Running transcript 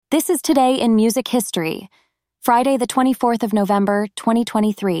This is Today in Music History, Friday the 24th of November,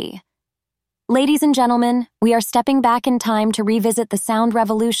 2023. Ladies and gentlemen, we are stepping back in time to revisit the sound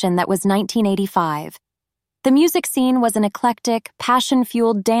revolution that was 1985. The music scene was an eclectic,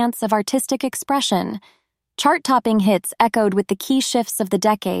 passion-fueled dance of artistic expression. Chart-topping hits echoed with the key shifts of the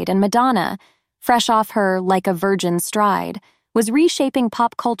decade, and Madonna, fresh off her Like a Virgin stride, was reshaping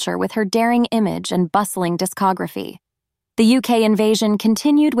pop culture with her daring image and bustling discography. The UK invasion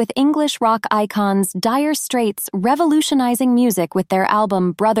continued with English rock icons Dire Straits revolutionizing music with their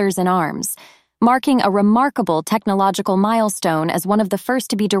album Brothers in Arms, marking a remarkable technological milestone as one of the first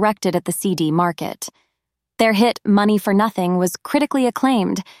to be directed at the CD market. Their hit Money for Nothing was critically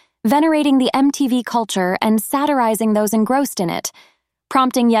acclaimed, venerating the MTV culture and satirizing those engrossed in it.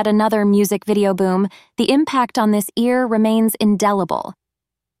 Prompting yet another music video boom, the impact on this ear remains indelible.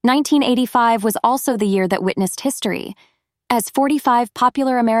 1985 was also the year that witnessed history, as 45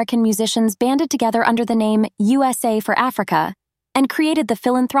 popular American musicians banded together under the name USA for Africa and created the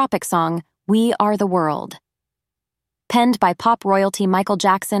philanthropic song, We Are the World. Penned by pop royalty Michael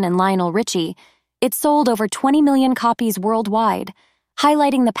Jackson and Lionel Richie, it sold over 20 million copies worldwide,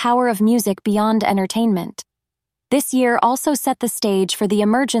 highlighting the power of music beyond entertainment. This year also set the stage for the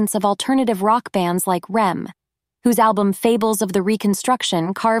emergence of alternative rock bands like R.E.M, whose album Fables of the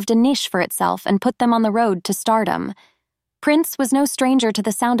Reconstruction carved a niche for itself and put them on the road to stardom. Prince was no stranger to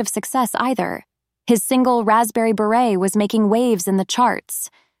the sound of success either. His single Raspberry Beret was making waves in the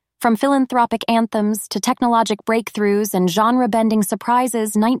charts. From philanthropic anthems to technologic breakthroughs and genre-bending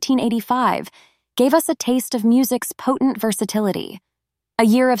surprises, 1985 gave us a taste of music's potent versatility. A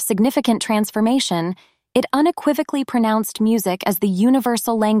year of significant transformation, it unequivocally pronounced music as the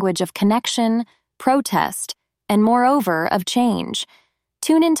universal language of connection, protest, and moreover, of change.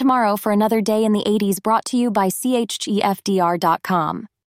 Tune in tomorrow for another day in the 80s brought to you by chgfdr.com.